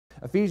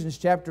Ephesians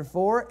chapter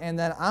 4, and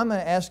then I'm going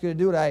to ask you to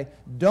do what I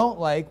don't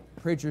like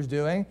preachers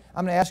doing.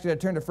 I'm going to ask you to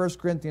turn to 1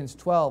 Corinthians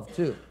 12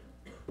 too.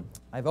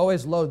 I've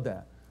always loathed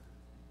that.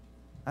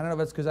 I don't know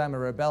if it's because I'm a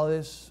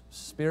rebellious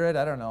spirit.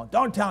 I don't know.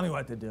 Don't tell me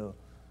what to do.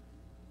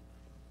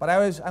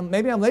 But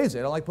maybe I'm lazy.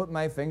 I don't like putting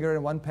my finger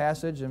in one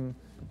passage and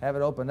have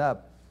it opened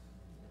up.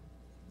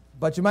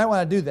 But you might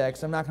want to do that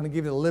because I'm not going to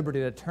give you the liberty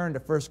to turn to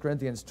 1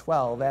 Corinthians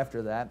 12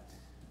 after that.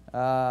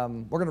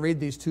 We're going to read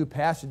these two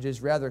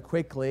passages rather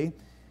quickly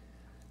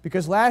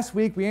because last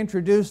week we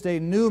introduced a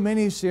new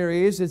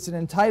mini-series. It's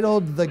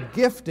entitled The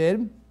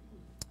Gifted.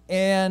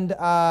 And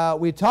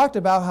we talked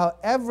about how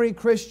every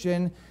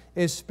Christian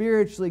is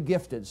spiritually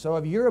gifted. So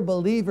if you're a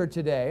believer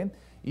today,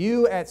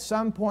 you at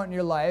some point in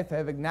your life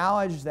have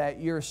acknowledged that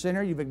you're a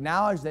sinner. You've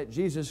acknowledged that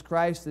Jesus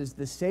Christ is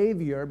the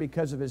Savior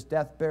because of His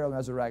death, burial, and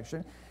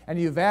resurrection. And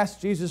you've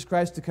asked Jesus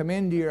Christ to come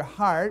into your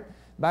heart.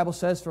 The Bible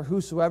says, for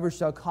whosoever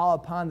shall call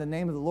upon the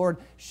name of the Lord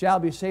shall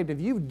be saved. If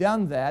you've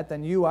done that,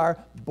 then you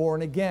are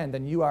born again.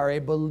 Then you are a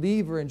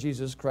believer in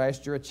Jesus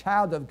Christ. You're a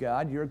child of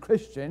God. You're a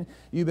Christian.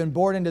 You've been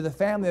born into the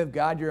family of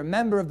God. You're a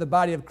member of the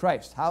body of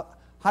Christ. How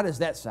does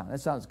that sound?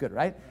 That sounds good,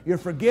 right? You're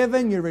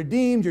forgiven, you're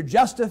redeemed, you're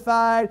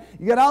justified.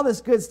 You got all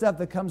this good stuff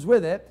that comes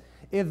with it.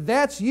 If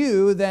that's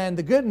you, then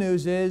the good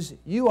news is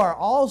you are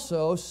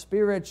also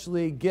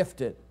spiritually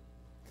gifted.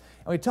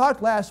 And we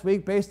talked last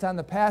week based on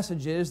the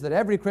passages that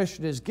every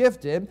Christian is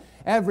gifted.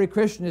 Every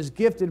Christian is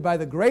gifted by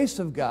the grace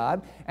of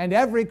God. And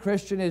every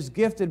Christian is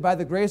gifted by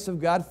the grace of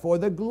God for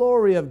the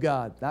glory of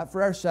God. Not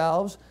for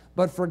ourselves,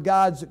 but for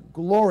God's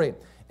glory.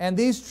 And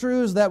these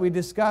truths that we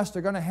discussed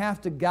are going to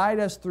have to guide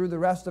us through the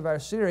rest of our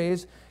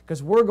series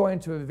because we're going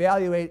to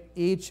evaluate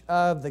each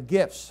of the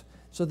gifts.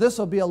 So this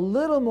will be a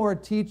little more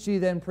teachy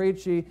than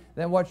preachy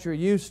than what you're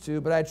used to,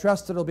 but I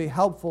trust it'll be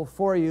helpful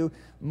for you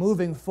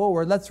moving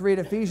forward. Let's read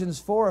Ephesians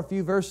 4, a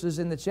few verses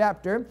in the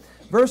chapter.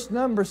 Verse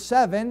number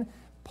 7,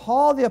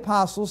 Paul the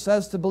Apostle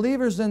says to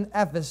believers in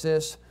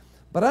Ephesus,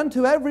 "But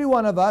unto every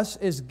one of us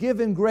is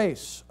given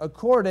grace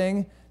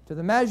according to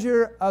the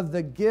measure of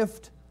the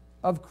gift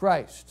of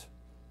Christ.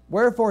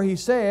 Wherefore he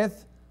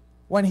saith,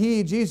 when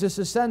he, Jesus,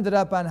 ascended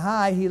up on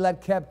high, he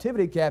led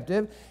captivity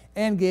captive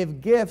and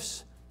gave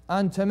gifts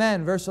unto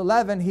men." Verse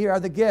 11, here are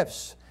the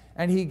gifts.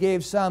 "And he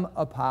gave some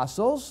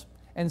apostles,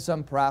 and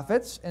some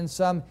prophets, and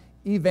some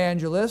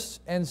evangelists,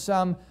 and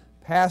some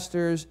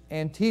pastors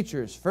and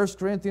teachers." 1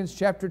 Corinthians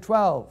chapter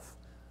 12,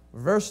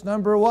 verse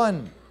number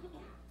 1.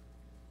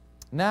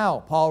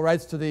 Now, Paul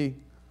writes to the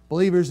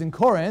believers in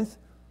Corinth,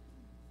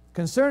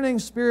 "Concerning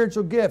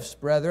spiritual gifts,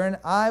 brethren,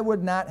 I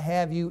would not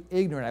have you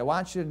ignorant." I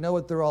want you to know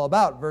what they're all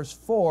about. Verse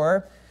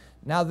 4,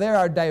 "Now there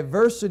are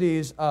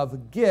diversities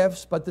of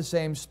gifts, but the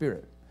same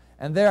Spirit.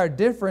 And there are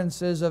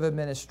differences of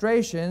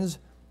administrations,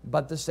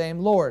 but the same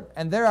Lord.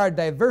 And there are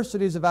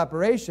diversities of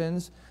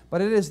operations,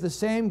 but it is the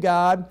same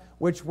God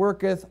which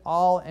worketh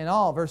all in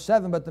all." Verse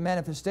 7, "But the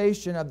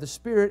manifestation of the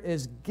Spirit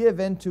is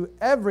given to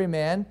every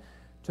man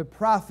to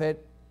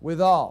profit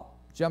withal."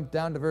 Jump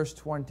down to verse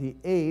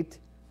 28.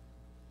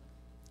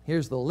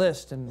 Here's the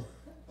list in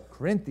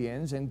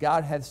Corinthians. "And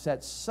God hath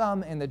set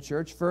some in the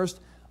church, first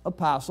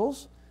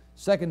apostles,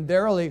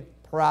 secondarily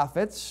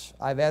prophets."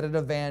 I've added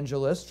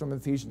evangelists from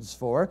Ephesians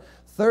 4.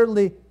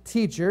 "Thirdly,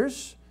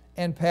 teachers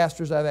and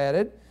pastors I've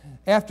added.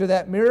 After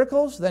that,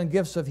 miracles, then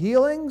gifts of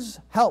healings,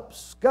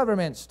 helps,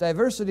 governments,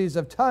 diversities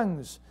of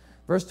tongues."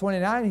 Verse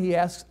 29, he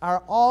asks,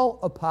 "Are all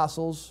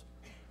apostles,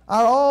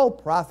 are all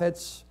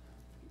prophets,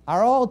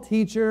 are all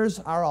teachers,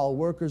 are all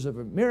workers of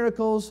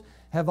miracles,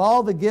 have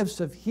all the gifts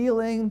of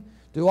healing,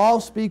 do all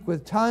speak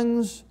with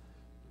tongues,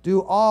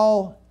 do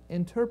all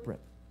interpret?"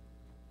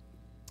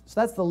 So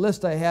that's the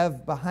list I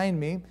have behind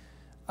me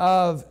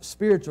of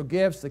spiritual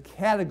gifts, the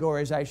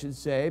categories I should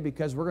say,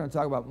 because we're going to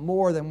talk about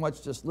more than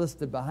what's just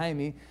listed behind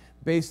me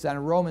based on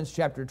Romans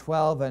chapter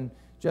 12 and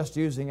just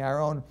using our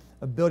own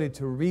ability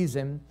to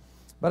reason.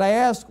 But I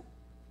ask,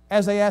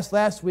 as I asked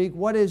last week,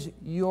 what is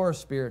your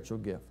spiritual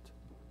gift?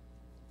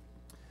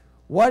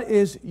 What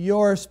is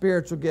your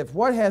spiritual gift?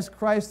 What has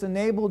Christ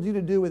enabled you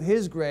to do with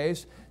His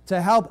grace to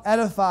help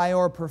edify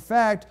or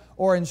perfect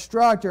or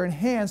instruct or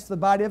enhance the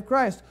body of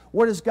Christ?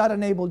 What has God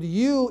enabled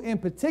you in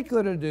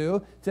particular to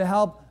do to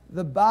help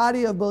the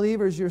body of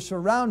believers you're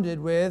surrounded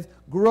with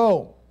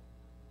grow?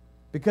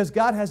 Because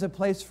God has a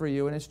place for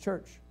you in His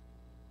church.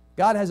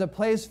 God has a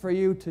place for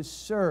you to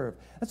serve.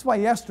 That's why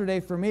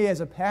yesterday for me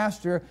as a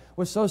pastor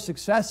was so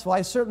successful.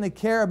 I certainly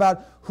care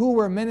about who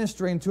we're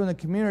ministering to in the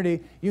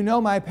community. You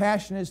know my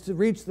passion is to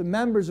reach the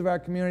members of our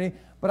community,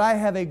 but I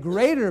have a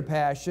greater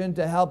passion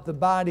to help the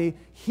body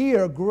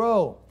here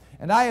grow.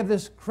 And I have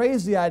this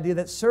crazy idea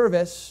that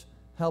service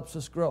helps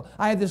us grow.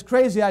 I have this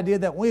crazy idea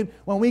that when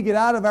we get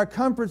out of our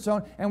comfort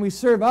zone and we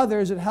serve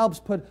others, it helps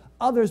put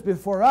others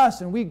before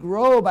us, and we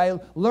grow by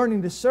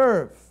learning to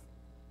serve.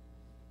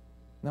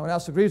 No one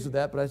else agrees with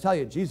that, but I tell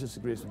you, Jesus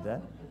agrees with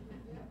that.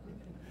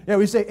 Yeah,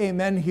 we say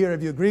amen here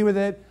if you agree with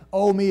it,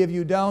 oh me if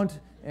you don't,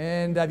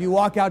 and if you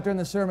walk out during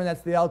the sermon,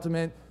 that's the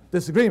ultimate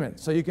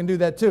disagreement. So you can do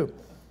that too.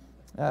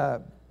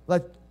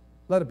 Let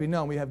it be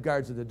known we have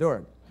guards at the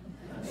door.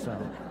 So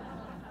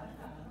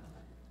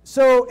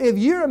So if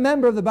you're a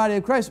member of the body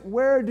of Christ,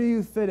 where do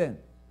you fit in?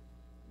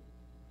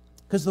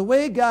 Because the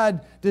way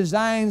God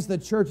designs the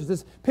church is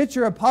this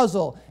picture a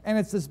puzzle, and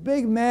it's this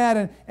big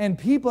mat, and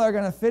people are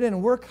going to fit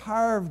in. We're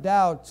carved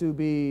out to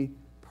be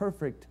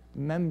perfect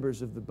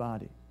members of the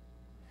body.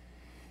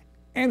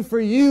 And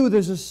for you,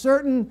 there's a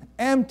certain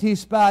empty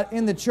spot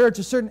in the church,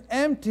 a certain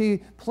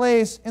empty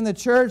place in the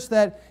church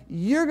that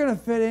you're going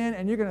to fit in,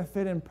 and you're going to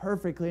fit in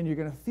perfectly, and you're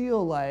going to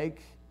feel like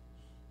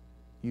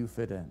you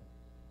fit in.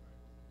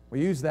 We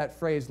use that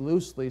phrase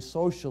loosely,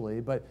 socially,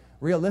 but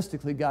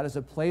realistically, God has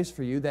a place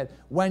for you that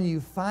when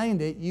you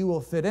find it, you will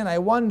fit in. I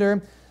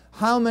wonder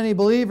how many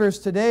believers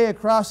today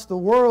across the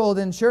world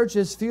in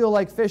churches feel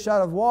like fish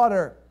out of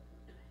water.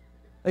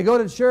 They go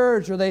to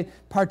church or they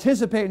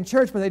participate in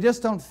church, but they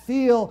just don't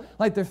feel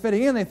like they're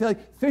fitting in. They feel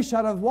like fish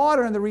out of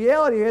water. And the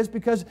reality is,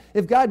 because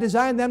if God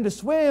designed them to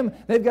swim,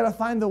 they've got to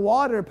find the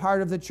water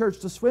part of the church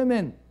to swim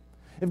in.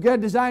 If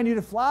God designed you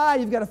to fly,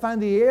 you've got to find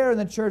the air in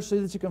the church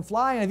so that you can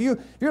fly. And if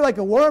you're like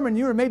a worm and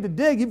you were made to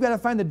dig, you've got to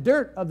find the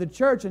dirt of the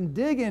church and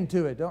dig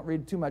into it. Don't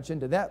read too much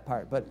into that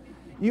part, but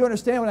you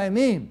understand what I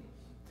mean.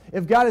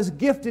 If God has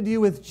gifted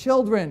you with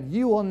children,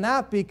 you will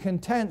not be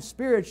content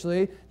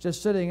spiritually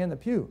just sitting in the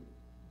pew,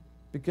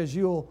 because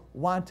you'll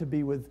want to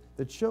be with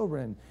the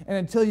children. And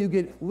until you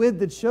get with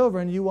the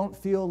children, you won't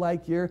feel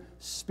like you're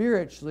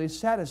spiritually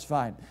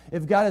satisfied.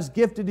 If God has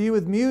gifted you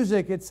with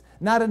music, it's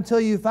not until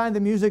you find the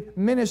music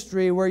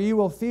ministry where you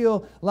will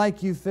feel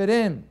like you fit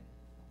in.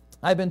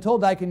 I've been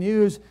told I can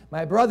use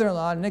my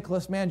brother-in-law,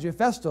 Nicholas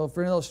Mangiafesto,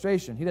 for an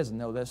illustration. He doesn't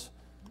know this.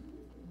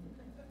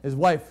 His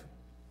wife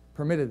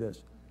permitted this.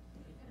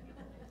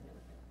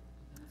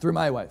 Through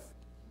my wife.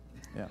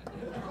 Yeah.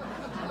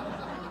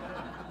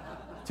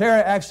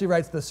 Tara actually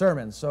writes the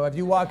sermons, so if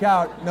you walk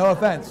out, no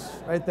offense,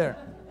 right there.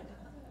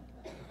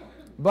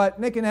 But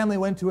Nick and Emily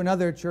went to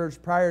another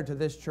church prior to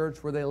this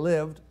church where they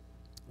lived,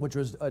 which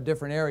was a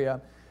different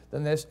area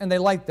than this, and they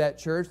liked that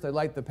church. They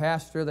liked the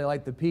pastor. They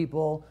liked the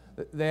people.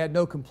 They had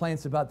no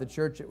complaints about the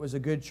church. It was a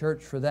good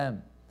church for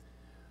them.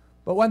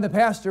 But when the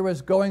pastor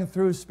was going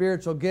through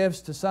spiritual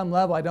gifts to some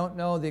level, I don't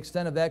know the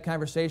extent of that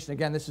conversation.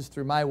 Again, this is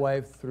through my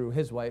wife, through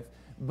his wife,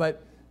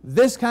 but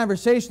this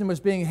conversation was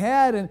being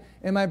had,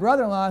 and my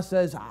brother-in-law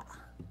says,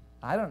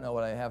 I don't know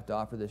what I have to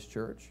offer this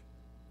church.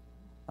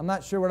 I'm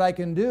not sure what I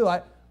can do.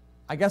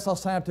 I guess I'll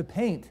sign up to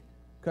paint,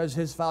 because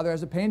his father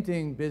has a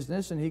painting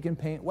business and he can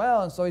paint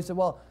well. And so he said,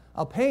 well,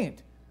 I'll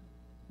paint.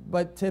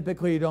 But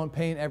typically you don't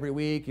paint every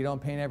week, you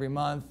don't paint every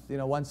month,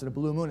 once in a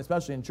blue moon,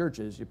 especially in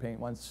churches. You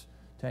paint once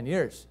 10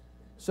 years.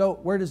 So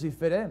where does he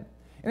fit in?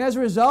 And as a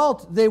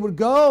result, they would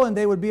go and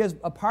they would be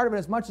a part of it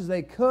as much as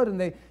they could, and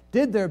they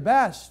did their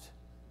best.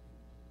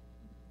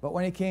 But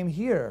when he came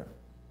here,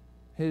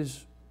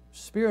 his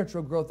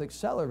spiritual growth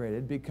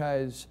accelerated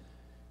because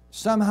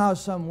somehow,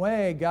 some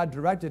way, God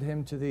directed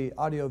him to the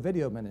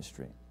audio-video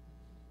ministry.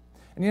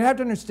 And you have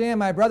to understand,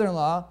 my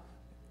brother-in-law,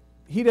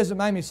 he doesn't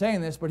mind me saying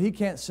this, but he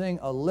can't sing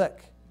a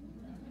lick.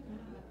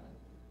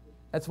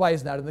 That's why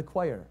he's not in the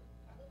choir.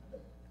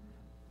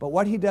 But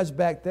what he does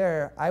back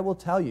there, I will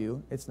tell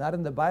you, it's not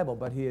in the Bible,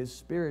 but he is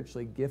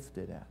spiritually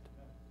gifted at.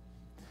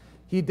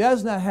 He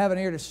does not have an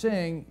ear to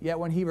sing, yet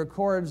when he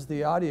records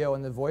the audio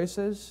and the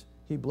voices,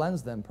 he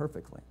blends them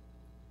perfectly.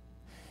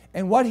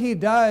 And what he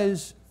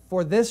does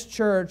for this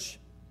church,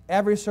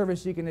 every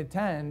service he can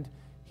attend,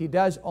 he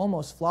does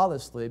almost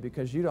flawlessly,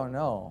 because you don't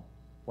know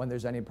when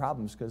there's any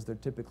problems, because there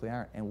typically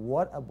aren't. And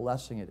what a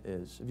blessing it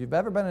is. If you've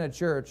ever been in a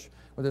church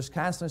where there's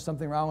constantly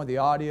something wrong with the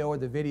audio or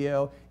the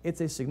video,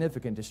 it's a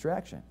significant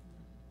distraction.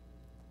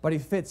 But he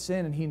fits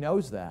in, and he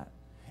knows that.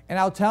 And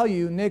I'll tell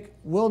you, Nick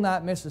will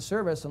not miss a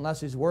service unless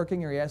he's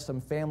working or he has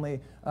some family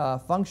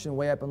function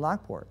way up in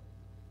Lockport.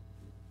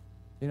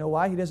 You know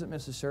why he doesn't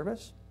miss a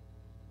service?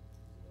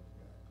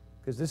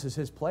 Because this is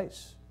his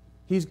place.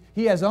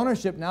 He has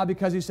ownership now,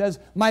 because he says,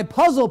 my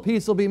puzzle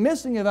piece will be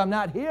missing if I'm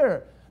not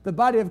here. The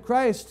body of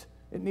Christ,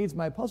 it needs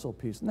my puzzle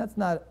piece. And that's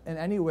not in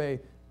any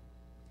way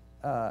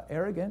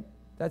arrogant.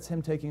 That's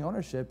him taking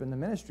ownership in the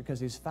ministry because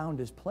he's found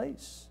his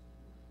place.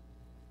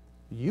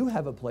 You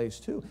have a place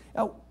too.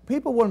 Now,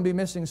 people wouldn't be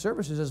missing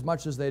services as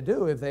much as they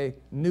do if they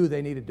knew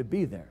they needed to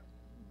be there.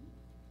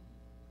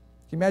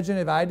 Can you imagine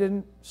if I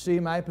didn't see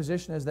my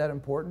position as that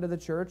important to the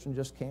church and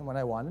just came when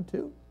I wanted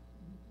to?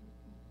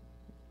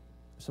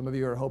 Some of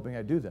you are hoping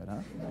I do that,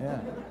 huh?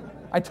 Yeah.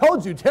 I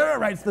told you, Tara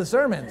writes the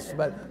sermons.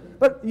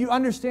 But you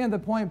understand the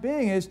point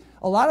being is,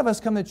 a lot of us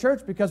come to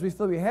church because we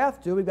feel we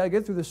have to. We've got to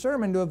get through the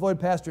sermon to avoid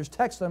pastor's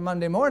text on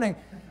Monday morning.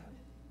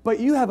 But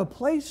you have a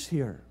place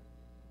here.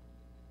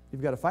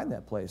 You've got to find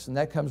that place, and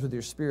that comes with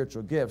your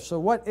spiritual gift. So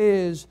what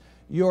is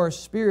your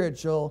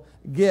spiritual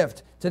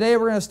gift? Today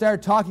we're going to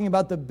start talking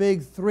about the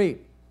big three.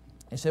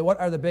 You say,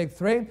 what are the big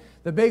three?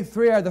 The big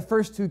three are the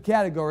first two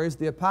categories,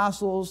 the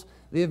apostles,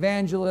 the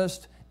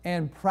evangelists,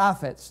 and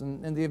prophets.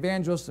 And the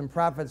evangelists and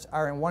prophets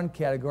are in one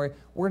category.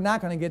 We're not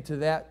going to get to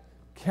that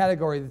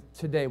category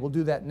today. We'll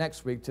do that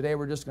next week. Today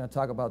we're just going to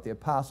talk about the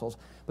apostles.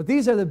 But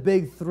these are the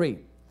big three.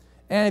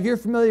 And if you're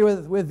familiar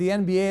with the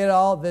NBA at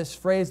all, this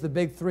phrase, the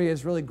Big Three,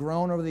 has really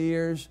grown over the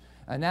years.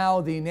 And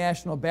now the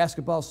National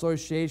Basketball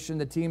Association,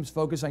 the teams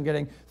focus on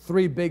getting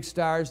 3 big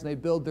stars, and they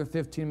build their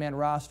 15-man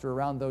roster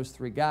around those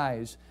 3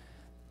 guys.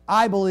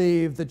 I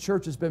believe the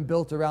church has been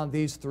built around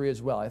these 3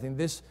 as well. I think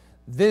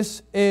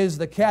this is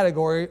the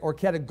category, or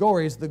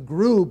categories, the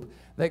group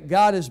that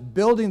God is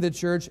building the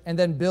church and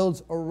then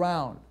builds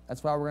around.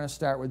 That's why we're going to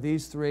start with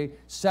these 3,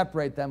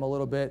 separate them a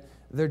little bit.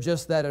 They're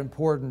just that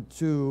important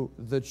to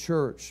the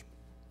church.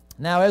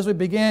 Now, as we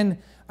begin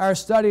our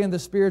study in the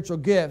spiritual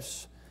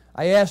gifts,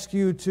 I ask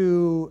you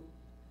to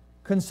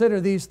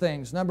consider these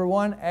things. Number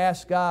 1,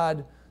 ask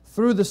God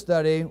through the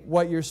study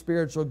what your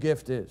spiritual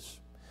gift is.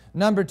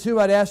 Number 2,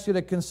 I'd ask you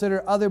to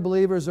consider other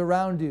believers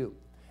around you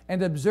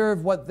and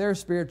observe what their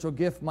spiritual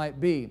gift might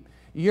be.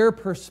 Your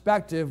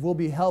perspective will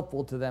be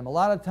helpful to them. A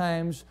lot of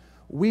times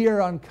we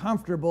are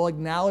uncomfortable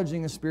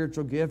acknowledging a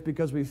spiritual gift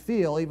because we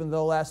feel, even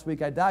though last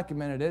week I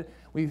documented it,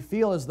 we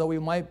feel as though we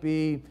might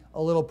be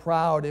a little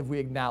proud if we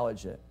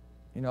acknowledge it.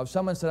 You know, if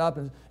someone stood up,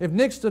 and if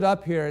Nick stood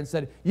up here and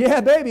said,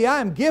 "Yeah, baby,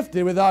 I'm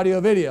gifted with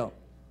audio video,"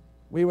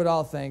 we would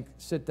all think,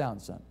 "Sit down,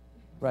 son,"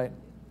 right?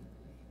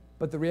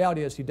 But the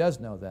reality is he does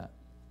know that.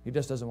 He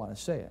just doesn't want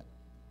to say it.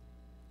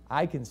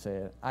 I can say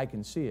it, I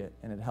can see it,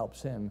 and it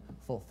helps him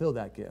fulfill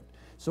that gift.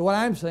 So what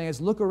I'm saying is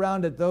look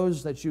around at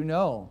those that you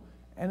know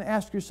and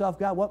ask yourself,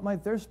 God, what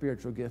might their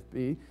spiritual gift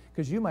be?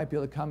 Because you might be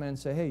able to come in and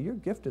say, hey, you're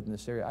gifted in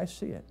this area, I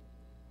see it,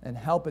 and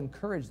help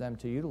encourage them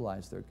to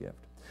utilize their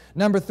gift.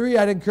 Number 3,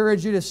 I'd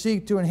encourage you to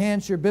seek to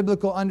enhance your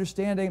biblical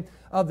understanding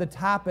of the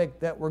topic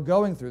that we're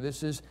going through.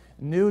 This is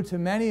new to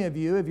many of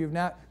you if you've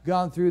not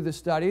gone through the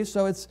studies,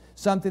 so it's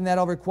something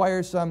that'll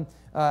require some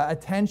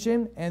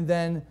attention and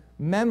then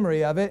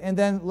memory of it. And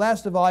then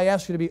last of all, I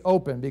ask you to be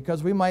open,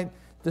 because we might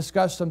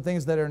discuss some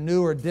things that are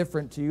new or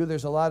different to you.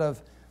 There's a lot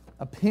of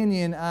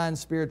opinion on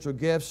spiritual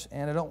gifts,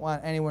 and I don't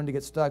want anyone to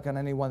get stuck on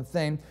any one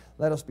thing.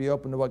 Let us be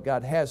open to what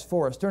God has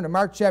for us. Turn to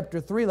Mark chapter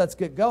 3. Let's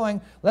get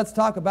going. Let's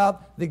talk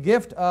about the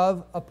gift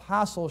of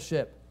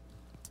apostleship.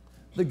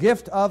 The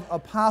gift of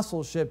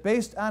apostleship,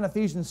 based on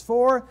Ephesians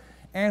 4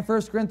 and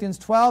 1 Corinthians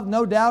 12.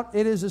 No doubt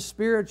it is a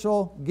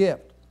spiritual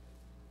gift.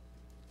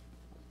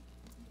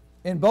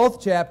 In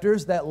both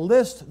chapters that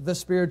list the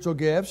spiritual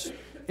gifts,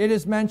 it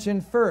is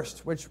mentioned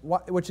first,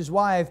 which is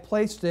why I've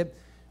placed it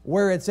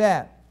where it's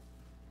at.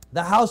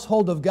 The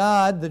household of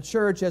God, the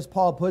church, as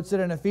Paul puts it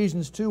in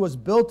Ephesians 2, was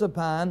built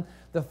upon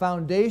the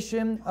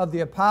foundation of the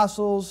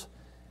apostles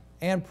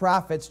and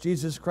prophets,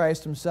 Jesus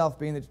Christ himself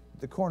being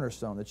the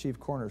cornerstone, the chief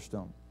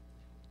cornerstone.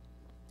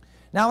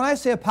 Now, when I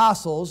say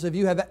apostles, if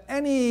you have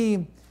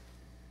any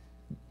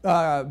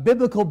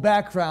biblical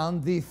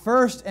background, the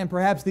first and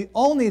perhaps the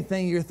only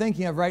thing you're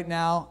thinking of right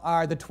now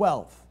are the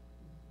 12.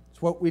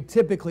 It's what we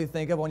typically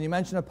think of. When you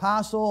mention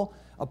apostle,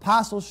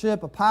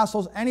 apostleship,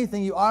 apostles,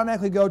 anything, you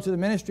automatically go to the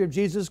ministry of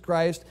Jesus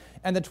Christ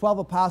and the 12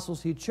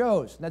 apostles he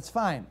chose. That's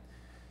fine.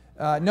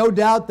 No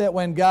doubt that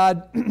when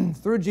God,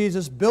 through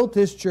Jesus, built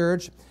his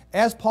church,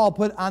 as Paul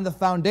put, on the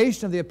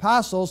foundation of the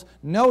apostles,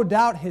 no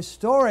doubt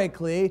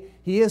historically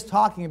he is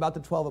talking about the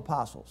 12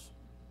 apostles.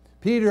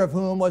 Peter, of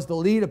whom was the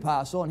lead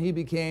apostle, and he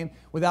became,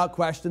 without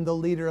question, the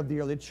leader of the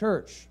early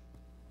church.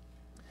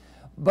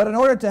 But in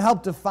order to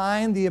help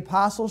define the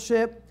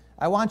apostleship,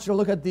 I want you to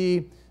look at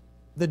the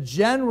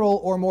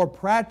general or more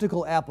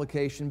practical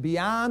application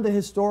beyond the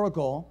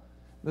historical.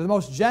 The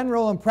most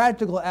general and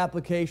practical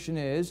application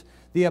is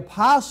the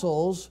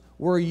apostles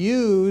were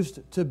used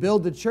to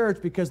build the church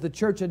because the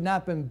church had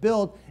not been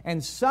built,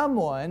 and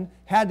someone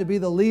had to be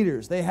the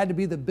leaders. They had to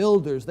be the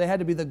builders. They had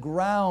to be the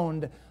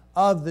ground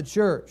of the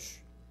church.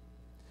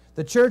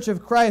 The church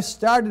of Christ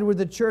started with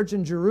the church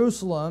in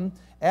Jerusalem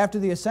after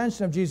the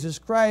ascension of Jesus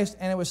Christ,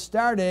 and it was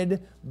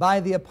started by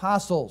the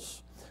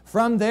apostles.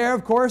 From there,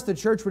 of course, the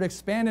church would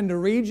expand into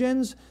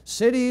regions,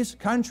 cities,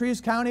 countries,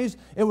 counties.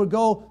 It would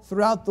go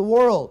throughout the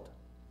world.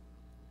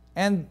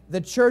 And the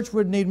church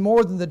would need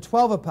more than the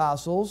 12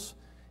 apostles.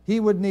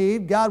 God would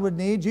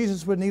need,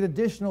 Jesus would need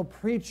additional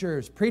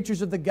preachers,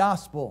 preachers of the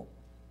gospel.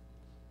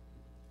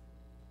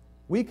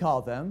 We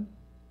call them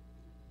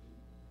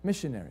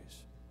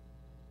missionaries.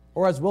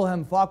 Or as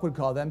Wilhelm Falk would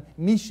call them,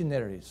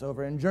 missionaries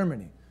over in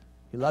Germany.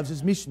 He loves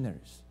his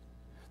missionaries.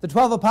 The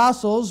 12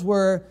 apostles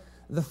were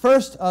the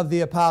first of the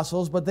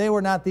apostles, but they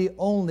were not the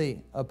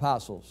only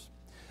apostles.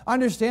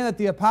 Understand that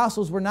the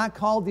apostles were not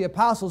called the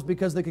apostles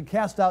because they could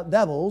cast out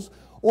devils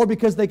or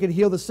because they could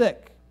heal the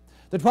sick.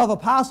 The 12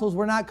 apostles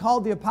were not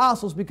called the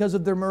apostles because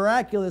of their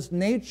miraculous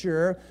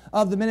nature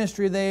of the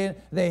ministry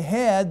they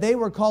had. They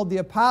were called the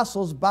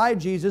apostles by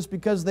Jesus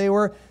because they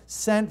were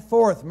sent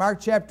forth. Mark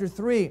chapter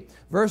 3,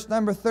 verse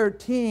number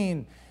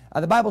 13.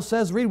 The Bible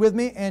says, read with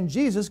me, "And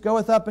Jesus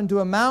goeth up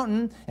into a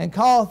mountain, and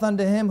calleth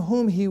unto him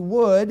whom he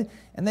would.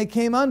 And they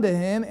came unto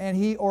him, and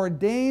he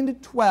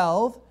ordained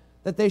 12,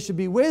 that they should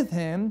be with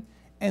him,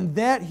 and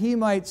that he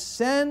might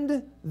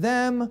send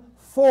them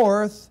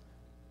forth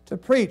to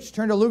preach."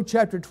 Turn to Luke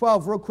chapter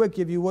 12 real quick,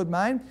 if you would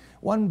mind.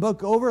 One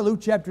book over, Luke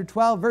chapter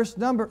 12,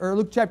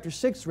 Luke chapter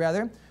 6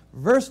 rather,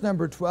 verse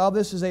number 12.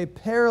 This is a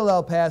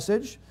parallel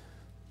passage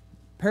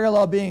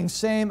Parallel being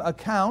same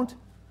account,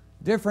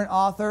 different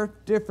author,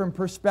 different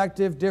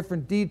perspective,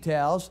 different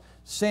details,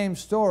 same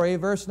story.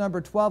 Verse number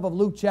 12 of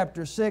Luke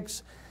chapter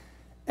 6.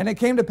 And it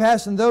came to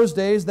pass in those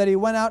days that he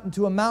went out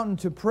into a mountain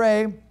to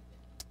pray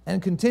and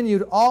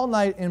continued all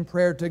night in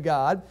prayer to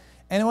God.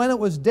 And when it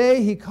was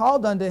day, he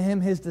called unto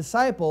him his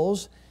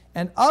disciples,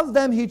 and of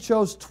them he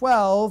chose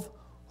 12,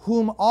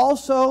 whom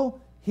also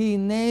he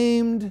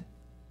named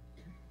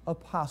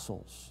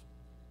apostles.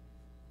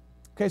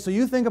 Okay, so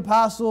you think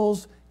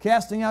apostles,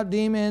 casting out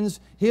demons,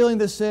 healing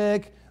the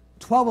sick,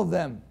 12 of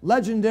them,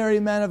 legendary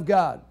men of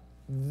God.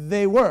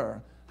 They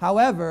were.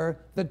 However,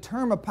 the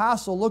term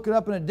apostle, look it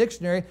up in a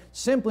dictionary,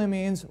 simply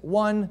means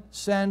one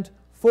sent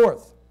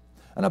forth.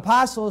 An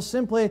apostle is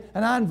simply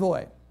an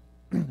envoy.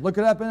 Look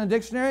it up in a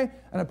dictionary.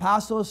 An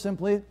apostle is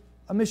simply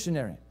a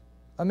missionary.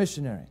 A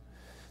missionary.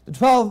 The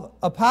 12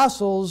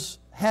 apostles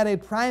had a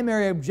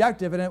primary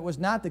objective, and it was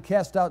not to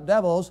cast out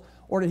devils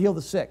or to heal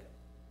the sick.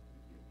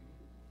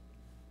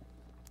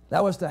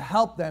 That was to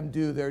help them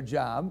do their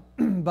job,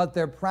 but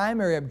their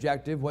primary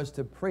objective was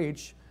to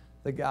preach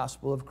the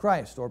gospel of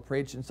Christ, or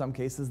preach, in some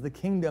cases, the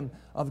kingdom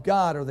of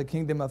God, or the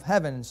kingdom of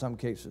heaven in some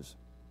cases.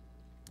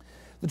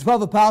 The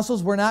 12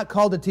 apostles were not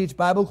called to teach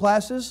Bible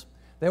classes.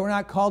 They were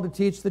not called to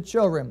teach the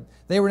children.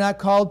 They were not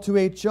called to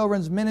a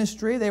children's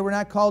ministry. They were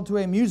not called to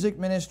a music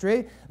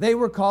ministry. They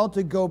were called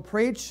to go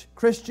preach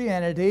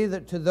Christianity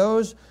to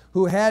those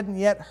who hadn't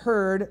yet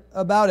heard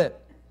about it.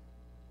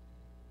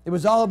 It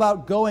was all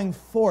about going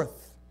forth.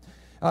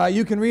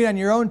 You can read on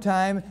your own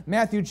time.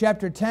 Matthew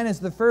chapter 10 is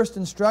the first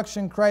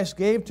instruction Christ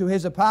gave to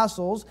his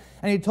apostles,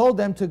 and he told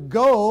them to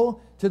go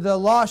to the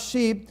lost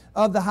sheep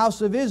of the house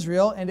of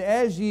Israel, and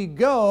as ye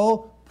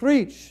go,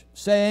 preach,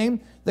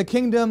 saying, the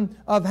kingdom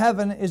of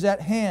heaven is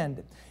at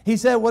hand. He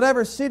said,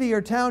 whatever city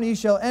or town ye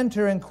shall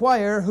enter,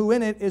 inquire who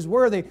in it is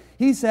worthy.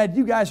 He said,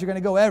 you guys are going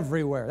to go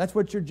everywhere. That's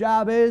what your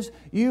job is.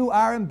 You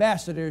are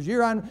ambassadors.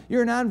 You're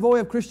an envoy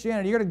of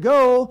Christianity. You're going to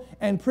go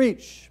and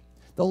preach.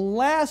 The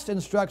last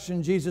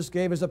instruction Jesus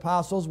gave his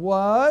apostles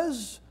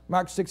was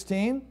Mark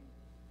 16.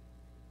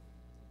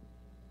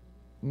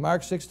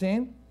 Mark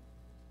 16.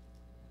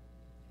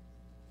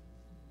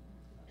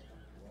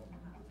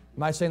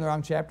 Am I saying the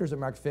wrong chapter? Is it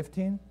Mark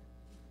 15?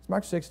 It's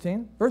Mark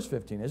 16, verse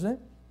 15, isn't it?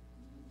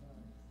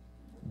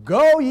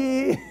 Go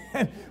ye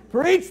and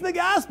preach the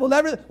gospel.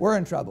 We're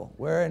in trouble.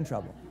 We're in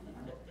trouble.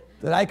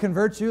 Did I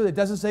convert you? It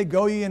doesn't say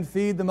go ye and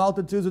feed the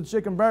multitudes with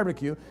chicken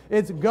barbecue.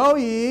 It's go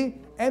ye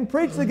and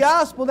preach the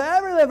gospel to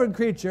every living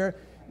creature.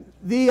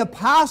 The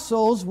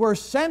apostles were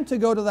sent to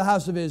go to the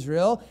house of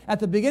Israel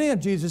at the beginning of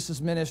Jesus'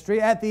 ministry.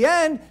 At the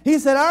end, he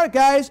said, all right,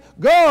 guys,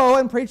 go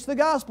and preach the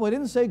gospel. He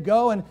didn't say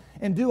go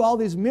and do all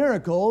these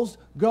miracles.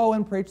 Go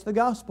and preach the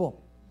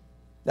gospel.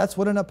 That's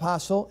what an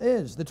apostle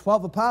is. The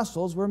 12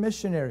 apostles were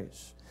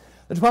missionaries.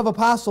 The 12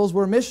 apostles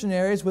were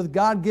missionaries with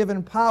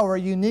God-given power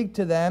unique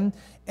to them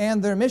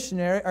and their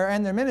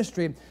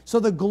ministry. So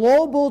the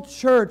global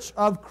church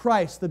of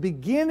Christ, the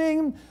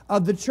beginning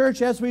of the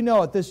church as we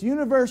know it, this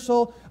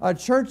universal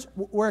church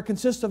where it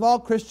consists of all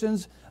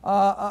Christians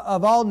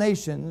of all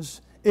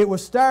nations, it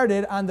was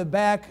started on the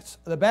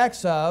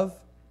backs of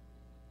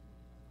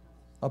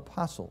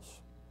apostles.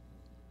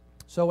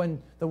 So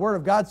when the Word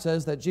of God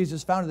says that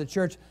Jesus founded the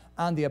church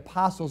on the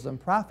apostles and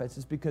prophets,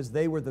 it's because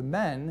they were the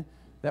men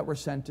that were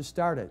sent to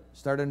start it.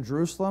 Started in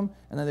Jerusalem,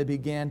 and then they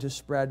began to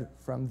spread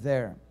from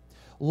there.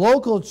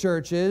 Local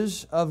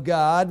churches of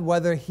God,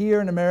 whether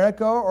here in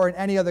America or in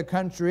any other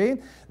country,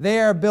 they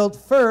are built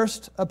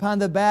first upon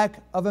the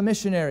back of a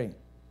missionary.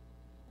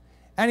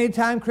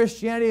 Anytime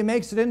Christianity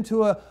makes it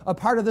into a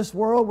part of this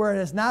world where it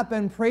has not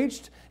been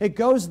preached, it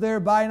goes there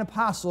by an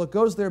apostle. It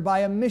goes there by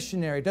a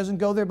missionary. It doesn't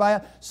go there by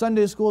a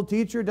Sunday school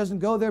teacher. It doesn't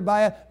go there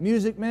by a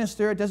music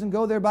minister. It doesn't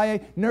go there by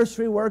a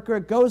nursery worker.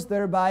 It goes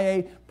there by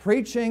a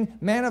preaching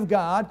man of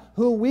God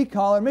who we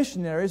call our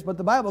missionaries, but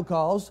the Bible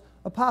calls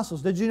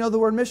apostles. Did you know the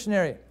word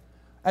missionary?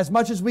 As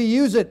much as we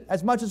use it,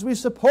 as much as we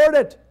support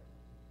it,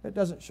 it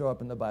doesn't show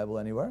up in the Bible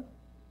anywhere.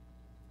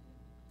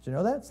 Did you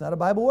know that? It's not a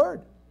Bible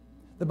word.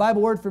 The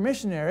Bible word for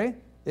missionary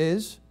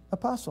is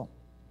apostle.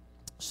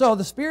 So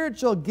the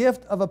spiritual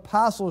gift of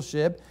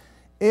apostleship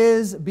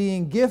is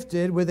being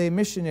gifted with a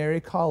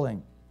missionary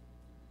calling.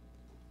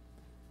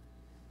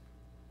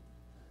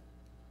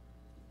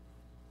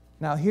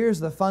 Now here's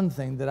the fun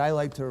thing that I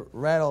like to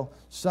rattle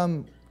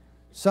some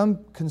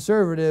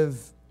conservative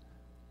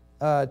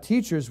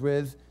teachers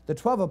with. The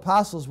 12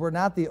 apostles were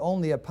not the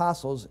only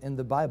apostles in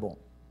the Bible.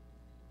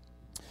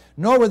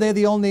 Nor were they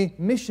the only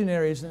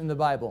missionaries in the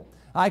Bible.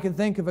 I can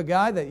think of a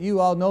guy that you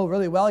all know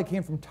really well. He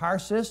came from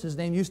Tarsus. His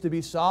name used to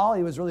be Saul.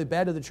 He was really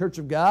bad to the church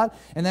of God.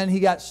 And then he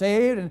got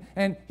saved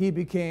and he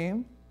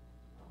became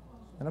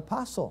an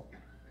apostle.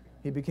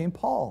 He became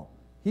Paul.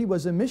 He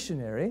was a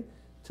missionary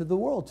to the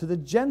world, to the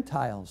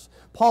Gentiles.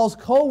 Paul's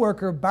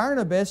co-worker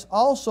Barnabas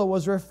also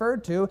was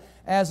referred to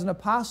as an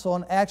apostle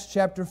in Acts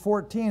chapter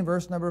 14,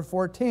 verse number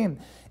 14.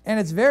 And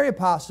it's very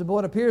possible,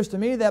 it appears to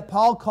me, that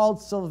Paul called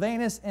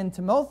Silvanus and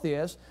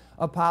Timotheus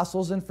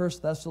apostles in 1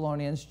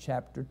 Thessalonians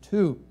chapter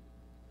 2.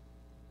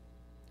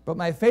 But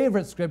my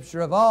favorite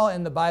scripture of all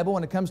in the Bible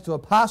when it comes to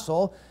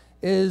apostle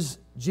is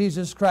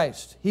Jesus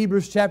Christ.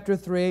 Hebrews chapter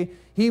 3,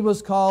 he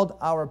was called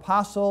our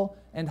apostle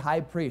and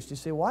high priest. You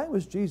say, why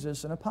was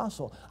Jesus an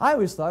apostle? I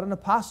always thought an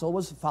apostle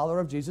was a follower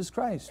of Jesus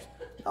Christ.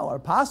 No, an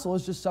apostle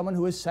is just someone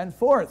who is sent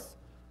forth.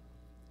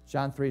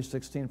 John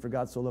 3:16, for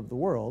God so loved the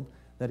world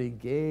that he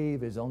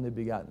gave his only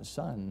begotten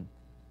Son.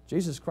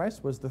 Jesus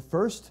Christ was the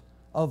first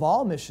of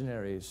all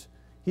missionaries.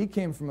 He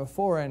came from a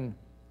foreign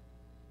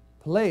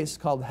place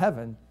called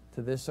heaven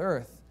to this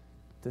earth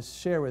to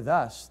share with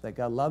us that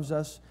God loves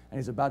us and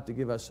he's about to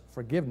give us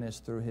forgiveness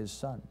through his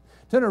Son.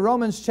 Turn to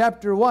Romans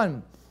chapter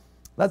 1.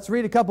 Let's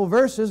read a couple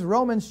verses.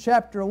 Romans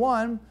chapter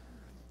 1,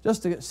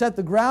 just to set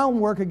the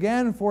groundwork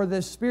again for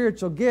this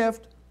spiritual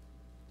gift.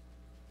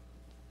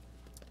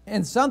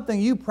 And something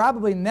you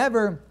probably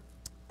never,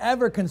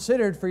 ever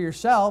considered for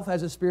yourself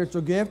as a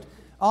spiritual gift,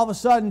 all of a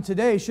sudden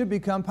today should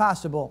become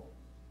possible.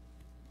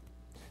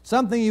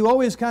 Something you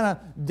always kind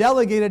of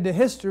delegated to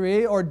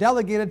history or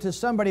delegated to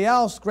somebody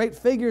else, great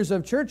figures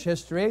of church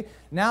history,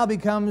 now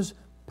becomes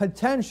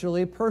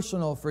potentially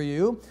personal for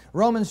you.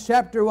 Romans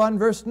chapter 1,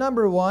 verse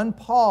number 1,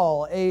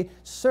 Paul, a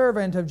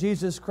servant of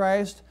Jesus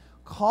Christ,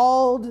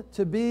 called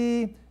to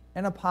be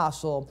an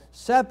apostle,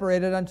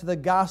 separated unto the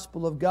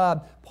gospel of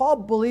God. Paul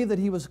believed that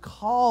he was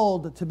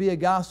called to be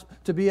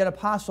an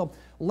apostle.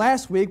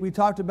 Last week we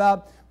talked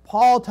about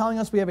Paul telling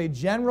us we have a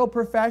general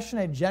profession,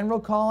 a general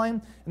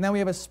calling, and then we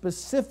have a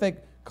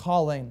specific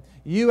calling.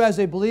 You as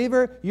a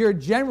believer, you're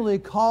generally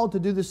called to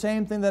do the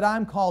same thing that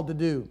I'm called to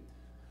do.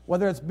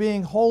 Whether it's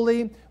being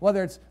holy,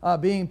 whether it's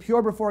being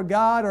pure before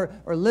God,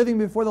 or living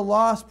before the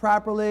lost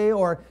properly,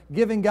 or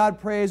giving God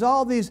praise,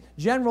 all these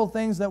general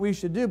things that we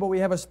should do, but we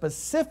have a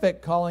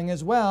specific calling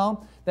as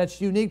well that's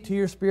unique to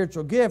your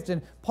spiritual gift.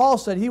 And Paul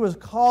said he was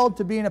called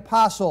to be an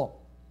apostle.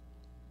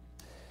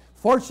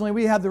 Fortunately,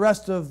 we have the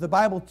rest of the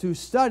Bible to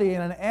study,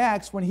 and in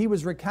Acts, when he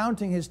was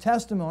recounting his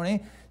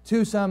testimony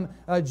to some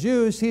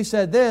Jews, he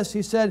said this,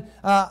 he said,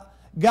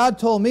 God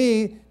told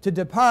me to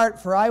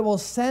depart, for I will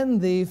send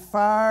thee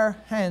far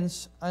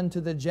hence unto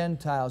the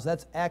Gentiles.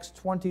 That's Acts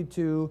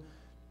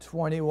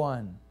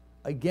 22:21.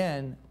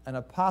 Again, an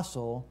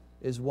apostle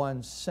is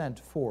one sent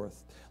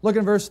forth. Look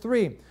in verse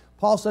 3.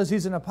 Paul says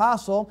he's an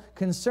apostle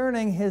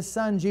concerning his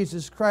Son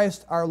Jesus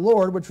Christ our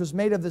Lord, which was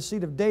made of the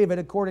seed of David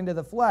according to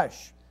the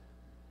flesh,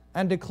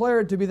 and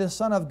declared to be the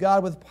Son of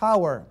God with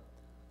power,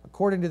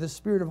 according to the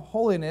Spirit of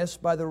holiness,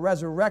 by the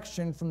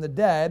resurrection from the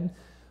dead,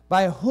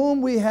 by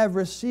whom we have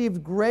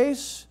received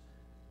grace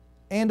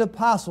and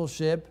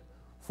apostleship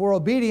for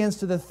obedience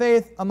to the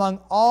faith among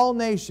all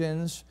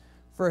nations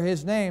for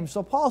his name.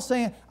 So Paul's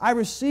saying, I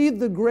received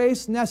the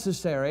grace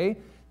necessary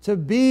to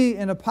be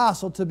an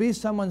apostle, to be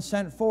someone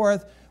sent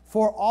forth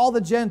for all the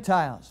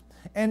Gentiles.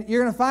 And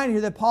you're going to find here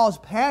that Paul is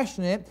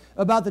passionate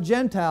about the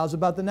Gentiles,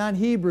 about the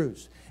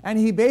non-Hebrews. And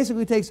he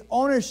basically takes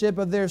ownership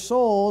of their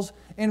souls.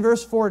 In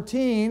verse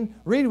 14,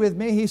 read with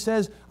me, he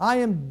says, I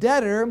am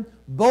debtor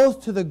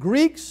both to the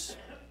Greeks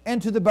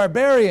and to the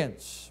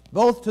barbarians,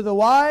 both to the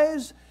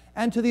wise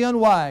and to the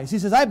unwise. He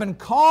says, I've been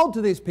called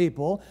to these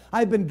people.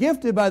 I've been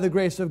gifted by the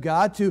grace of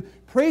God to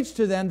preach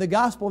to them the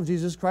gospel of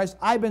Jesus Christ.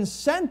 I've been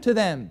sent to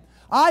them.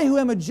 I who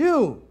am a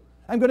Jew,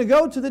 I'm going to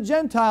go to the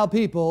Gentile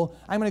people.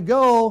 I'm going to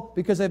go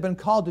because I've been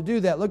called to do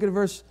that. Look at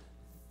verse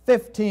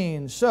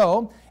 15.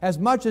 So, as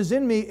much as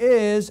in me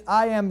is,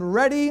 I am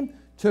ready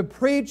to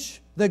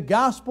preach the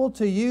gospel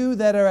to you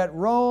that are at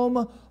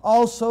Rome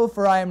also,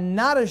 for I am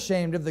not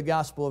ashamed of the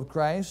gospel of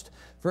Christ,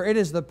 for it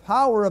is the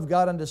power of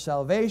God unto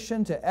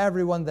salvation to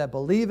everyone that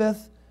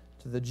believeth,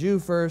 to the Jew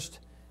first,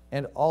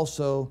 and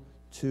also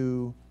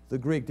to the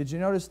Greek. Did you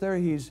notice there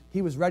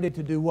he was ready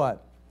to do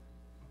what?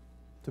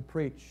 To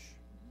preach.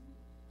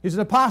 He's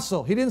an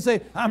apostle. He didn't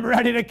say, I'm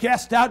ready to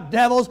cast out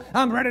devils.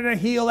 I'm ready to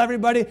heal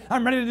everybody.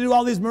 I'm ready to do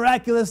all these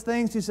miraculous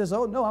things. He says,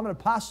 oh, no, I'm an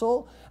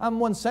apostle. I'm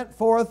one sent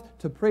forth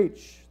to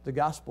preach the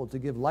gospel, to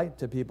give light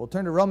to people.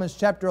 Turn to Romans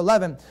chapter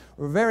 11.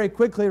 Very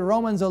quickly,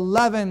 Romans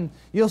 11,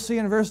 you'll see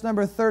in verse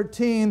number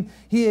 13,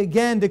 he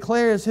again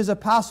declares his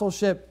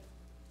apostleship.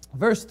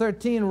 Verse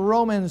 13,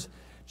 Romans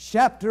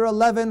chapter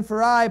 11,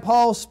 for I,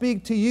 Paul,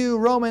 speak to you,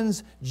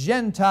 Romans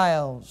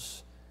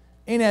Gentiles,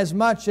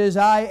 inasmuch as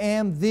I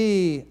am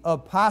the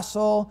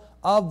apostle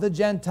of the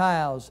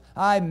Gentiles.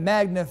 I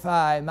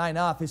magnify mine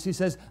office. He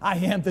says, I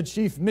am the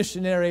chief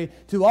missionary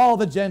to all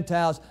the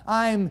Gentiles.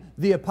 I'm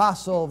the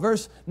apostle.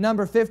 Verse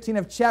number 15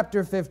 of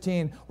chapter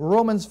 15.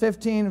 Romans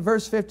 15,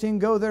 verse 15.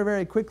 Go there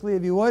very quickly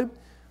if you would.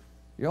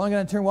 You're only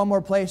going to turn one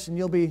more place and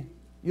you'll be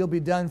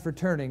done for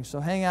turning. So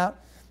hang out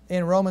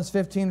in Romans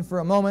 15 for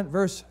a moment.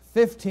 Verse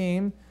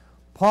 15,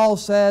 Paul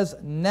says,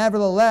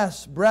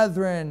 nevertheless,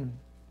 brethren,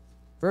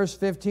 verse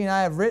 15,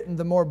 I have written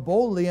the more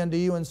boldly unto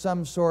you in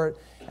some sort,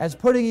 as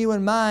putting you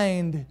in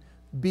mind,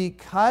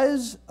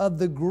 because of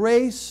the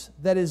grace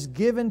that is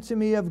given to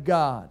me of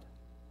God,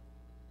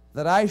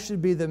 that I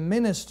should be the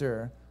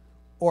minister,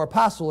 or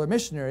apostle or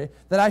missionary,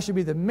 that I should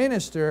be the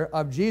minister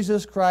of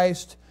Jesus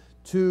Christ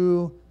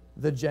to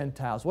the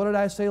Gentiles. What did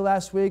I say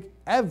last week?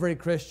 Every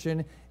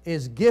Christian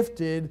is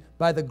gifted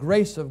by the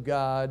grace of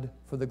God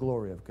for the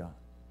glory of God.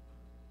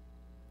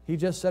 He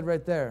just said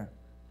right there,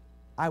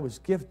 I was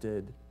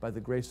gifted by the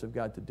grace of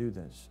God to do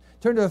this.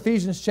 Turn to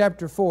Ephesians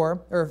chapter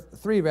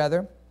 3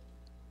 rather,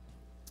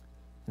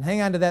 and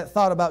hang on to that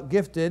thought about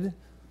gifted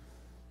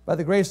by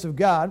the grace of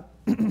God.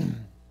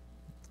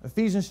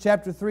 Ephesians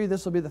chapter 3,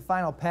 this will be the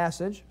final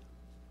passage.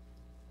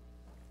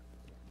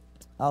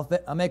 I'll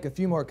make a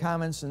few more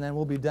comments and then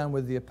we'll be done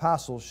with the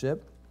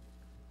apostleship.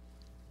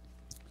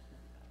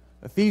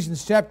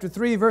 Ephesians chapter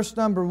 3, verse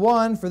number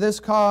 1, for this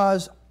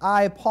cause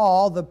I,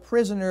 Paul, the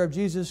prisoner of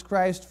Jesus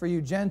Christ for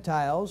you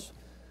Gentiles,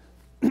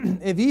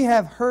 if ye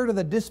have heard of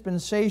the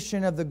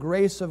dispensation of the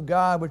grace of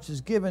God which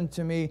is given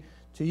to me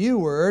to you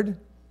word,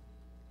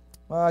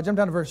 jump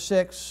down to verse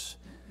 6,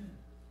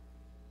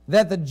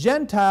 that the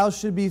Gentiles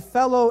should be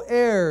fellow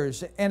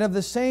heirs and of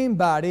the same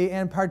body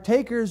and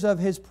partakers of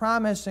his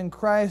promise in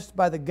Christ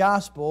by the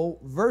gospel,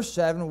 verse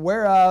 7,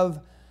 whereof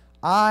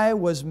I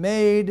was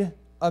made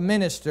a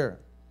minister,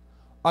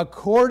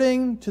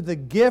 according to the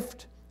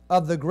gift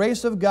of the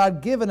grace of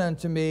God given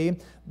unto me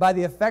by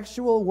the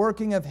effectual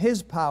working of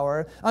his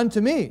power, unto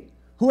me,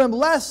 who am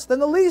less than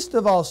the least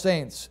of all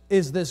saints,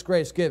 is this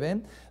grace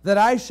given, that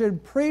I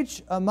should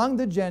preach among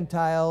the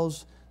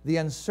Gentiles the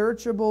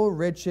unsearchable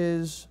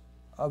riches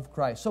of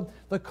Christ. So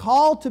the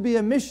call to be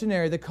a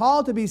missionary, the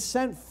call to be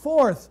sent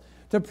forth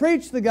to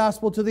preach the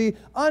gospel to the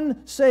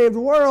unsaved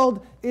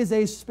world is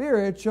a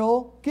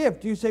spiritual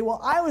gift. You say, well,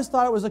 I always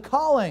thought it was a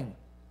calling.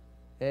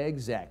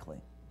 Exactly.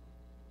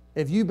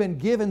 If you've been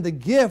given the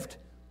gift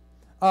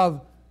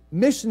of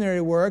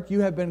missionary work,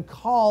 you have been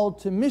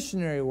called to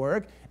missionary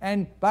work.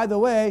 And by the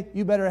way,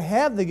 you better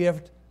have the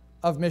gift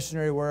of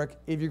missionary work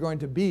if you're going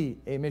to be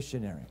a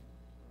missionary.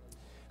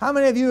 How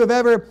many of you have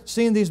ever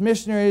seen these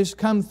missionaries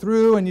come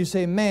through and you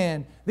say,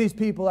 man, these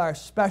people are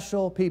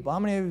special people? How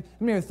many of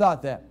you have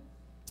thought that?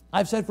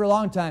 I've said for a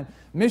long time,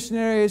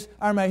 missionaries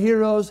are my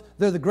heroes.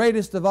 They're the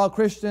greatest of all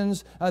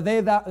Christians. They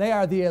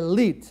are the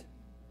elite.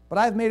 But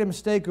I've made a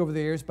mistake over the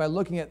years by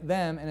looking at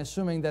them and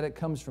assuming that it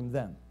comes from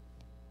them.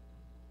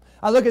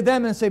 I look at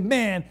them and say,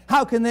 man,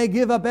 how can they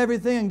give up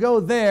everything and go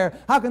there?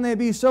 How can they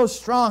be so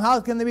strong? How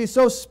can they be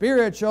so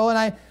spiritual?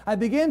 And I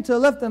begin to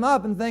lift them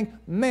up and think,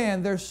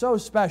 man, they're so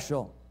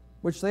special,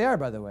 which they are,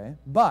 by the way,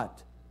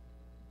 but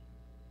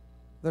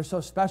they're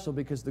so special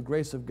because the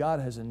grace of God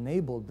has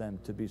enabled them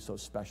to be so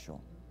special.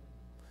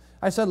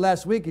 I said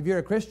last week, if you're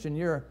a Christian,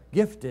 you're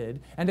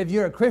gifted, and if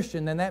you're a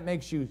Christian, then that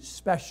makes you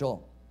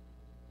special.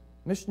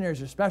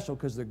 Missionaries are special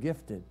because they're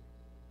gifted.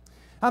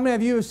 How many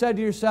of you have said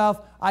to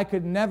yourself, I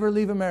could never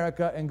leave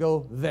America and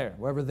go there,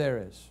 wherever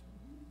there is?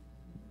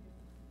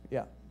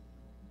 Yeah.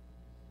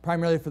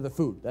 Primarily for the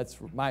food. That's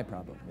my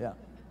problem, yeah.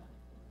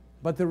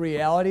 But the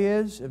reality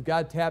is, if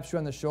God taps you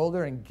on the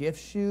shoulder and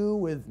gifts you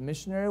with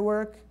missionary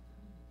work,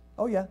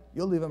 oh yeah,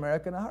 you'll leave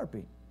America in a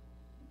heartbeat.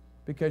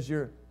 Because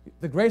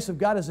the grace of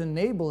God is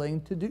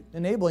enabling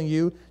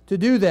you to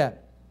do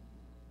that.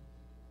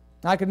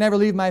 I could never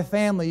leave my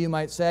family, you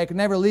might say. I could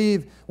never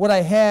leave what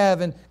I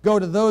have and go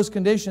to those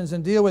conditions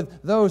and deal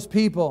with those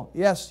people.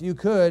 Yes, you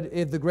could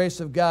if the grace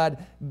of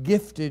God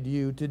gifted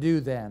you to do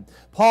that.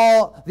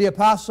 Paul, the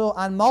apostle,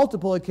 on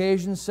multiple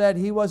occasions said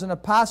he was an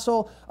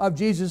apostle of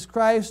Jesus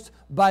Christ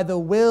by the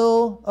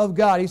will of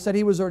God. He said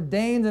he was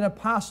ordained an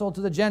apostle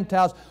to the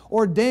Gentiles.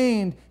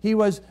 Ordained, he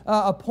was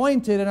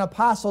appointed an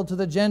apostle to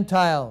the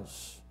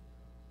Gentiles.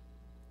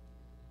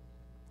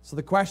 So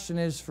the question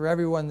is for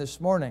everyone this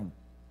morning,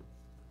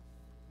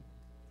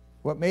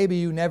 what maybe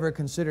you never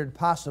considered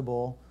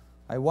possible,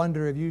 I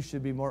wonder if you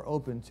should be more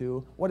open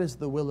to. What is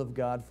the will of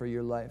God for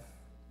your life?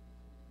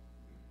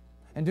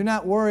 And do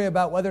not worry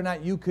about whether or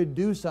not you could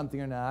do something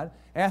or not.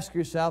 Ask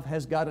yourself,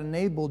 has God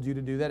enabled you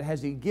to do that?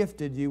 Has He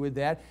gifted you with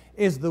that?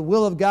 Is the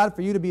will of God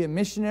for you to be a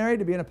missionary,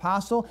 to be an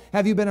apostle?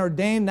 Have you been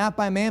ordained not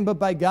by man but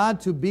by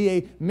God to be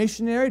a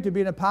missionary, to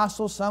be an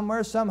apostle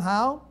somewhere,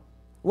 somehow?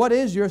 What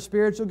is your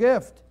spiritual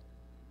gift?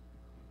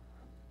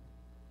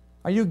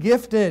 Are you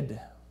gifted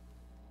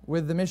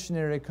with the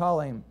missionary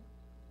calling?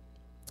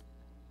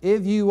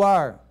 If you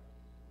are,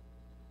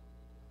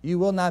 you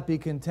will not be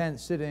content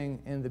sitting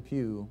in the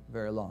pew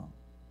very long.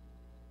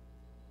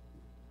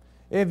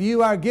 If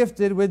you are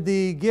gifted with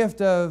the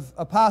gift of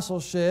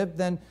apostleship,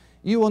 then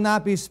you will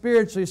not be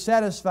spiritually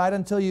satisfied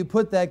until you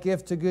put that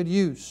gift to good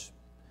use.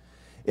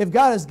 If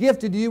God has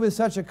gifted you with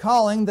such a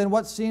calling, then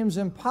what seems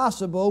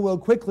impossible will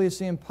quickly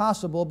seem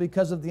possible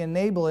because of the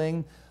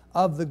enabling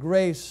of the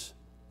grace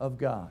of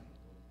God.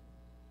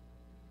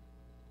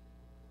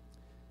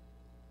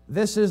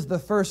 This is the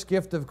first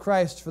gift of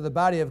Christ for the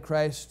body of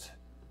Christ,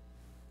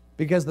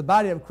 because the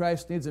body of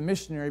Christ needs a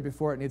missionary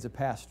before it needs a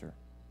pastor.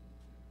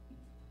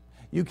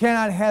 You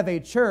cannot have a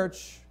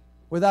church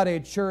without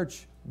a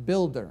church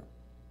builder.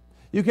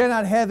 You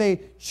cannot have a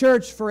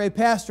church for a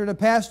pastor to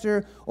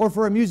pastor, or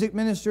for a music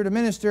minister to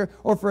minister,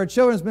 or for a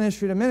children's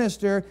ministry to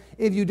minister,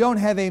 if you don't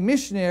have a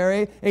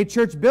missionary, a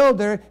church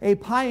builder, a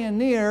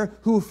pioneer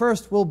who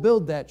first will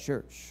build that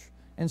church.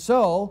 And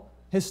so,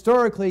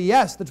 Historically,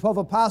 yes, the 12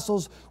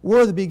 apostles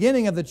were the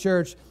beginning of the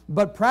church,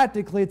 but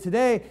practically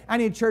today,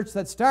 any church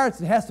that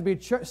starts, it has to be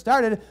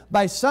started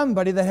by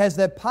somebody that has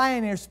that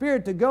pioneer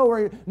spirit to go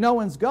where no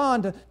one's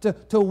gone,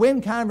 to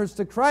win converts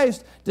to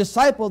Christ,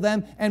 disciple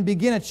them, and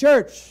begin a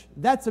church.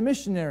 That's a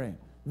missionary.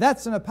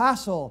 That's an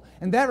apostle.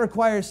 And that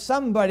requires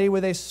somebody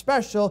with a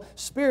special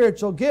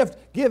spiritual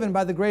gift given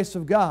by the grace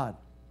of God.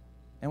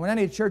 And when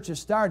any church is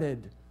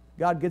started,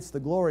 God gets the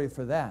glory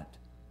for that.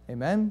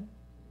 Amen?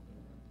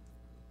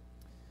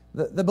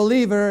 The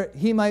believer,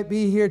 he might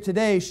be here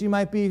today, she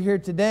might be here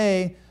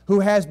today, who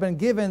has been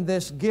given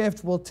this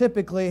gift will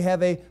typically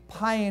have a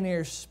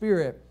pioneer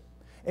spirit,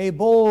 a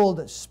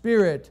bold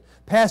spirit.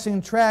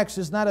 Passing tracts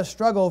is not a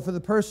struggle for the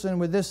person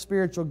with this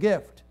spiritual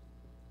gift.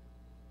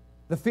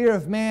 The fear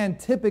of man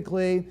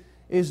typically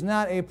is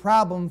not a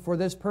problem for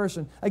this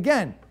person.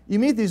 Again, you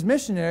meet these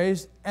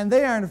missionaries, and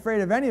they aren't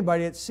afraid of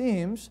anybody, it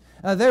seems.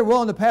 They're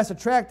willing to pass a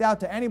tract out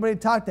to anybody,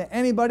 talk to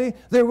anybody.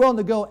 They're willing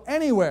to go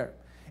anywhere.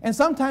 And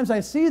sometimes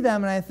I see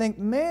them and I think,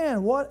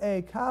 man, what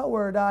a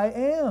coward I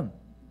am.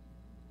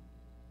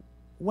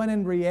 When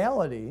in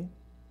reality,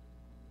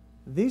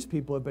 these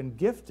people have been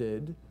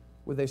gifted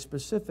with a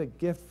specific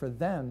gift for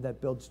them that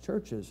builds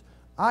churches.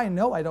 I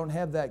know I don't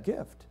have that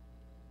gift,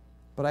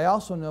 but I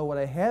also know what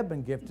I have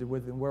been gifted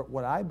with and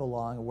what I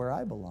belong and where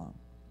I belong.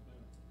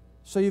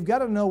 So you've got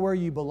to know where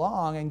you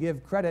belong and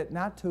give credit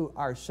not to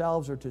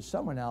ourselves or to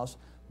someone else,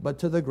 but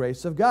to the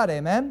grace of God.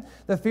 Amen?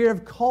 The fear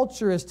of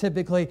culture is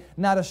typically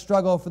not a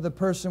struggle for the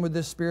person with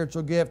this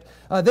spiritual gift.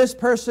 This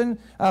person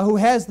who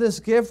has this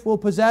gift will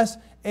possess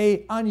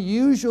an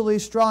unusually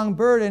strong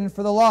burden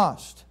for the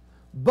lost.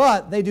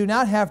 But they do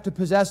not have to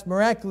possess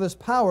miraculous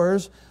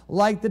powers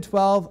like the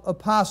 12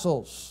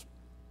 apostles.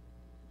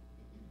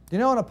 Do you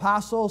know an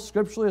apostle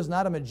scripturally is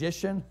not a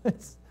magician?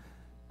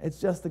 It's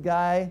just the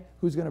guy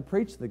who's going to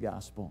preach the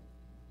gospel.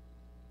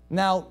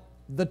 Now,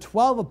 the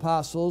 12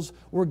 apostles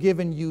were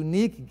given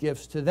unique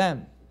gifts to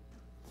them.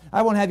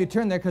 I won't have you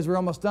turn there because we're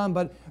almost done,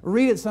 but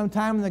read it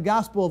sometime in the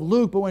Gospel of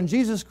Luke. But when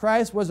Jesus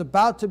Christ was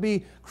about to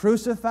be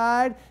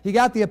crucified, he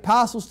got the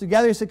apostles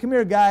together. He said, come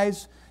here,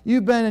 guys.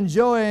 You've been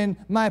enjoying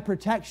my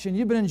protection.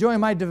 You've been enjoying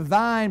my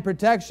divine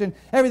protection.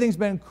 Everything's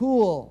been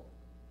cool.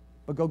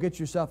 But go get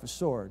yourself a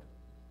sword.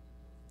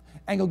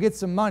 And go get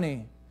some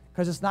money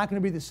because it's not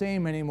going to be the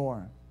same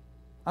anymore.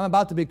 I'm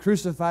about to be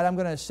crucified. I'm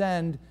going to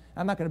ascend.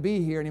 I'm not going to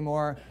be here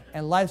anymore,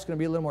 and life's going to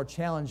be a little more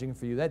challenging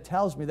for you. That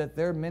tells me that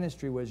their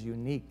ministry was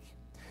unique.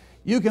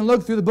 You can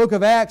look through the book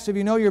of Acts if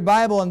you know your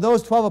Bible, and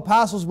those 12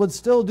 apostles would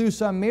still do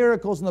some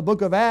miracles in the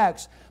book of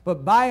Acts,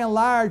 but by and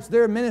large,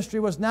 their ministry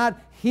was not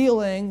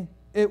healing,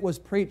 it was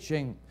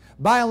preaching.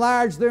 By and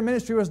large, their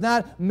ministry was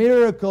not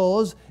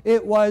miracles,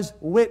 it was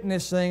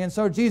witnessing. And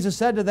so Jesus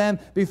said to them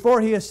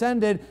before he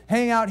ascended,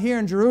 hang out here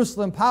in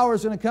Jerusalem. Power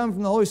is going to come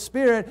from the Holy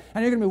Spirit,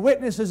 and you're going to be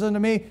witnesses unto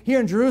me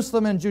here in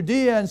Jerusalem and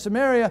Judea and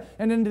Samaria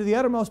and into the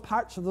uttermost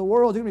parts of the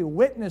world. You're going to be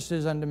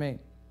witnesses unto me.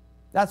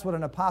 That's what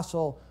an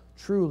apostle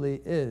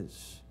truly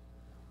is.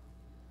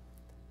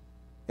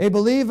 A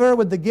believer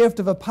with the gift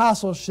of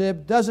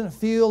apostleship doesn't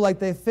feel like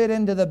they fit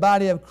into the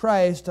body of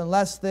Christ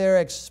unless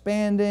they're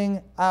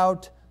expanding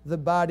out the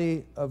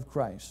body of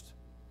Christ.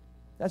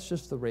 That's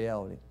just the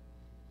reality.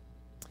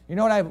 You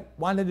know what I've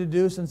wanted to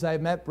do since I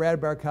met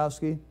Brad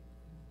Barkowski?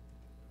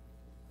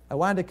 I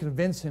wanted to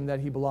convince him that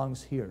he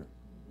belongs here.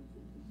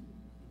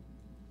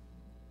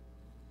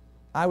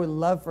 I would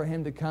love for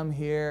him to come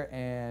here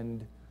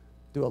and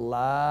do a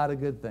lot of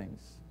good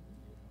things.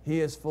 He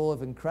is full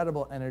of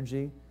incredible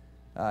energy.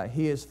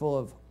 He is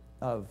full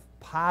of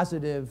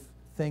positive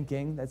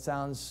thinking. That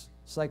sounds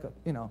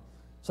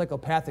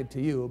psychopathic to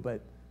you,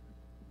 but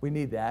we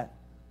need that.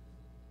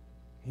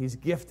 He's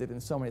gifted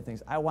in so many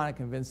things. I want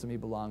to convince him he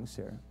belongs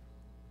here.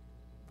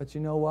 But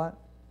you know what?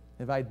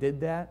 If I did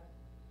that,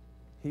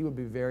 he would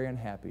be very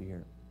unhappy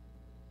here.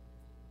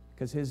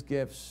 Because his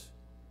gifts,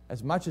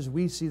 as much as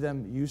we see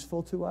them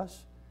useful to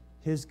us,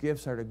 his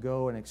gifts are to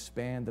go and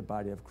expand the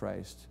body of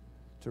Christ,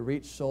 to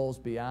reach souls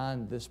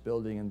beyond this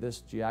building and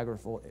this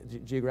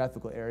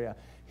geographical area.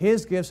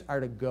 His gifts are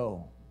to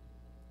go.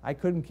 I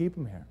couldn't keep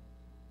him here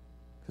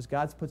because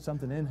God's put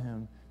something in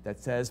him that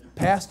says,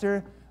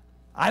 Pastor,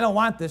 I don't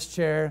want this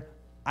chair.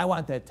 I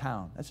want that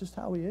town. That's just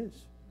how he is.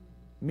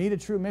 Meet a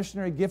true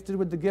missionary gifted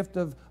with the gift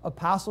of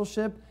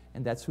apostleship,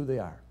 and that's who they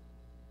are.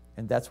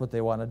 And that's what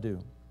they want to do.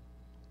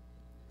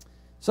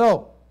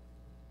 So,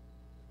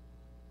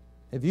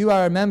 if you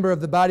are a member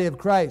of the body of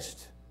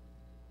Christ,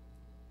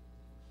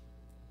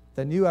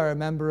 then you are a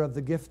member of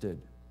the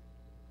gifted.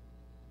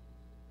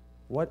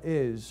 What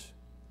is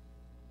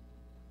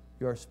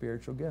your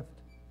spiritual gift?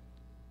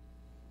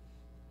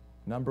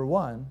 Number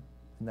one,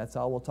 and that's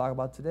all we'll talk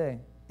about today,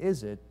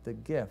 is it the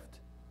gift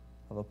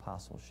of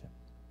apostleship?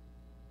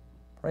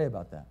 Pray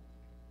about that.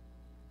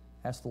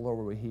 Ask the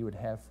Lord what he would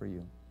have for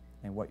you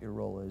and what your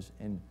role is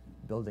in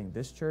building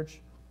this church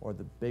or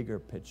the bigger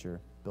picture,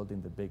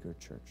 building the bigger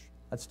church.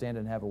 Let's stand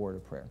and have a word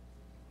of prayer.